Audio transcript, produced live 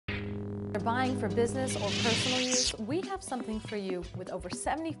buying for business or personal use, we have something for you with over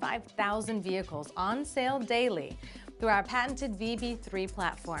 75,000 vehicles on sale daily through our patented VB3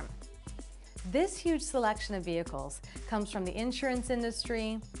 platform. This huge selection of vehicles comes from the insurance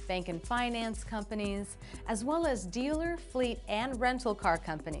industry, bank and finance companies, as well as dealer, fleet, and rental car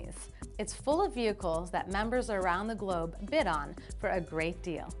companies. It's full of vehicles that members around the globe bid on for a great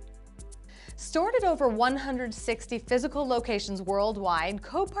deal. Stored at over 160 physical locations worldwide,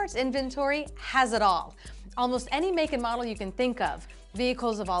 Copart's inventory has it all. Almost any make and model you can think of.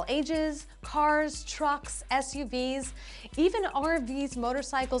 Vehicles of all ages, cars, trucks, SUVs, even RVs,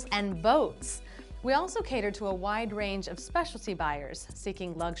 motorcycles, and boats. We also cater to a wide range of specialty buyers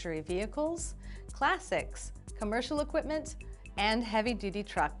seeking luxury vehicles, classics, commercial equipment, and heavy-duty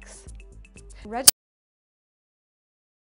trucks.